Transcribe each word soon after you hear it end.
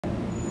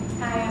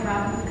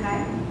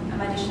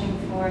auditioning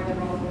for the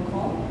role of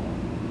Nicole.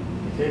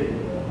 Okay.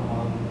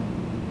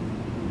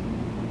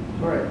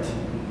 Alright.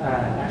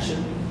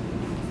 Action.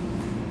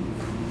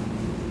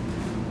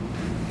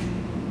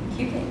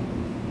 Cupid,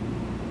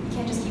 you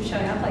can't just keep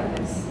showing up like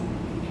this.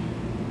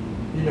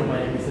 You know my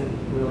name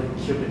isn't really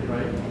Cupid,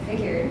 right? I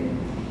figured,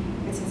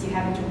 but since you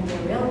haven't given me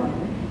a real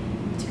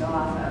one to go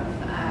off of,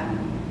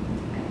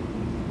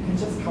 You can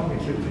just call me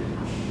Cupid.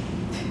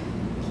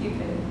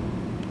 Cupid,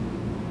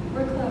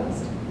 we're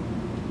closed.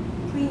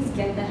 Please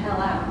get the hell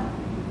out.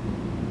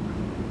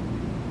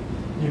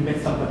 You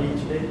met somebody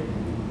today?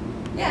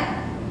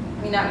 Yeah,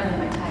 I mean, not really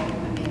my type, if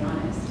I'm being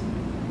honest.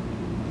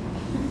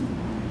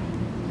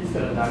 He's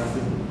gonna die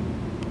soon.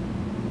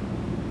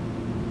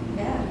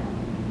 Yeah,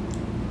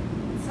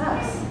 it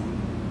sucks.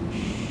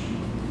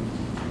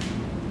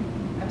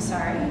 I'm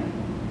sorry.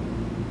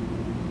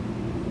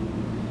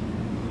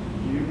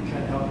 You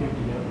can help him,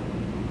 you know?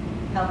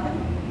 Help him?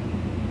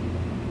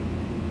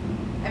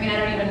 I mean, I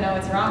don't even know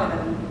what's wrong with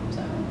him,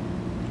 so.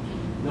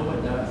 No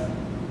one does.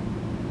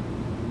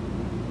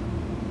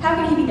 How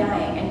can he be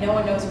dying and no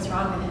one knows what's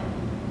wrong with him?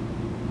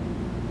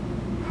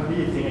 How do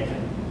you think I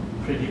can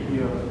predict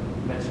your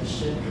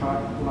magician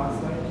card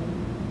last night?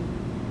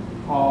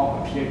 Or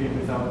appear here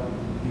without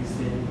you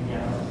seeing me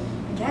out?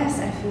 I guess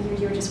I figured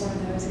you were just one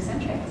of those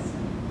eccentrics.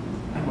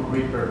 I'm a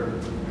reaper,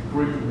 a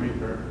grim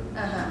reaper.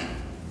 Uh-huh.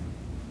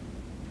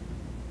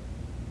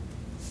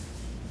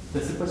 The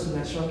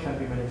supernatural can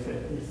be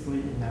manifested easily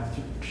enough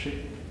to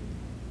trick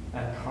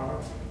and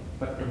card,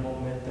 but the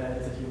moment there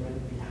is a human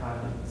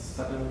behind it,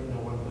 suddenly no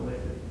one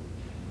believes it.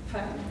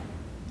 Fine.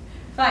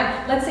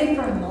 Fine. Let's say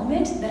for a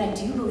moment that I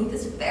do believe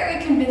this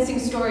very convincing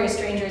story a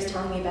stranger is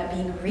telling me about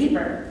being a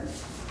reaper.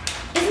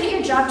 Isn't it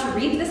your job to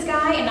reap this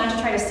guy and not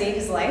to try to save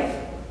his life?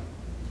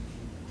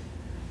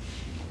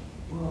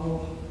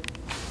 Well,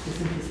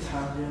 isn't his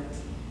time yet?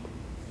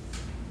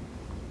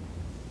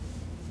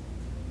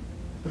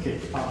 Okay,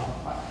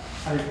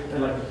 I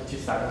like to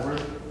start over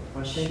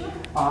one thing.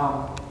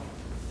 Sure.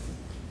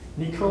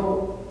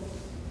 Nicole,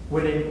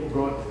 when I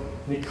wrote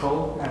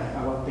Nicole, and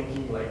I was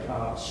thinking like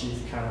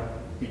she's kind of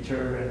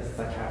bitter and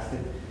sarcastic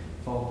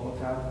for the whole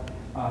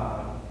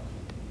time.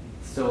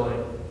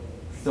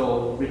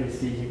 So when you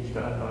see him, you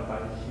got annoyed by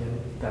him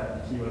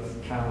that he was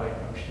kind of like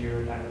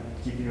appeared and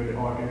give you the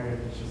order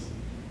and just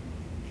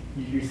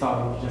you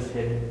saw him, you just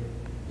hit him.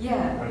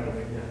 Yeah. Right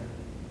away, yeah.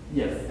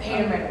 Yes. I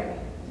hate him right away.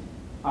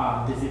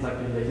 This is like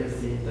the later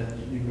scene that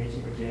you make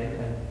him again,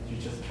 and you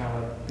just kind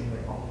of like being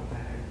like, oh, what the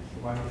heck?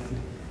 Why is he?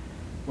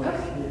 What?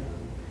 Okay.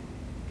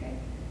 Yeah. Okay.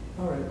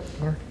 All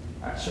right.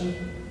 Action.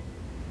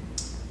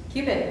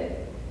 Cupid,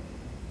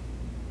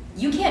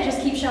 you can't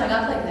just keep showing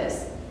up like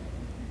this.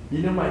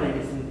 You know my name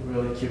isn't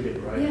really Cupid,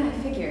 right? Yeah, I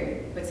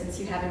figured. But since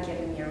you haven't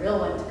given me a real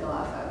one to go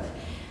off of,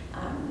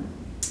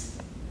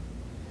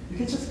 You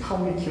can just call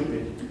me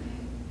Cupid. okay.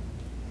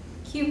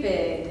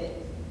 Cupid,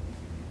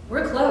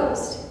 we're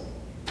closed.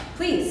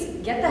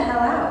 Please, get the hell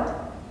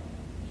out.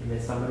 You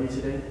met somebody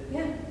today?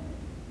 Yeah.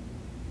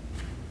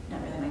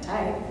 Not really my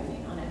type, if I'm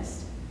being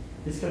honest.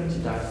 He's going to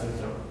die soon,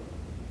 though.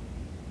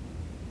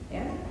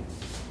 Yeah?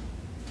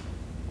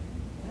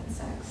 That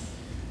sucks.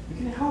 You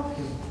can help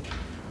him.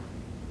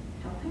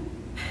 Help him?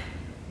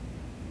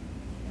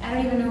 I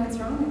don't even know what's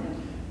wrong with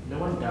him. No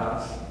one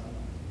does.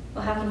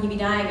 Well, how can he be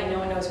dying and no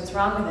one knows what's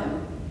wrong with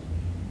him?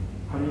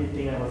 How do you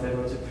think I was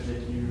able to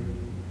predict you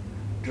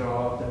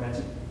draw the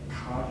magic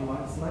card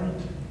last night?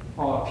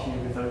 Or appear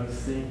without you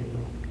seeing me?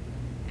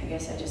 I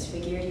guess I just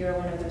figured you were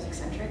one of those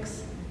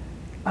eccentrics.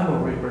 I'm a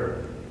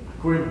reaper.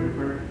 A grim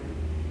reaper.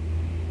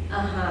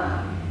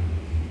 Uh-huh.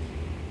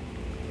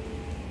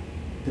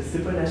 The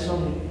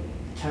supernatural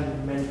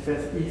can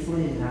manifest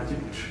easily enough to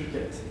trick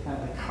it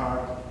and the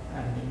card,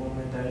 and the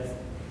moment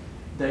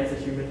there is a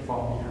human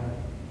fall behind.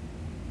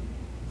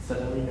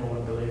 Suddenly no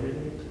one believes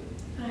in it.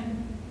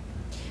 Fine.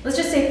 Let's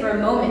just say for a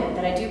moment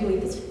that I do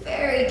believe this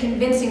very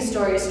convincing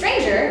story a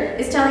stranger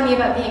is telling me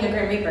about being a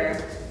Grim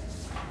Reaper.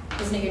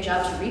 Isn't it your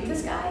job to reap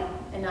this guy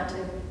and not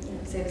to,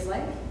 save his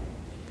life?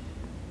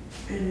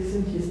 It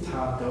isn't his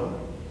time though.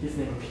 His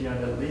name appeared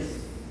on the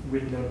list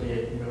with no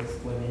date, no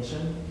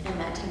explanation. And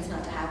that tends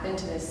not to happen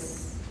to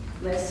this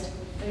list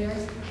of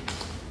yours?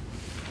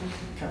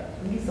 Okay,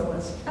 thank you so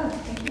much. Oh,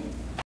 thank you.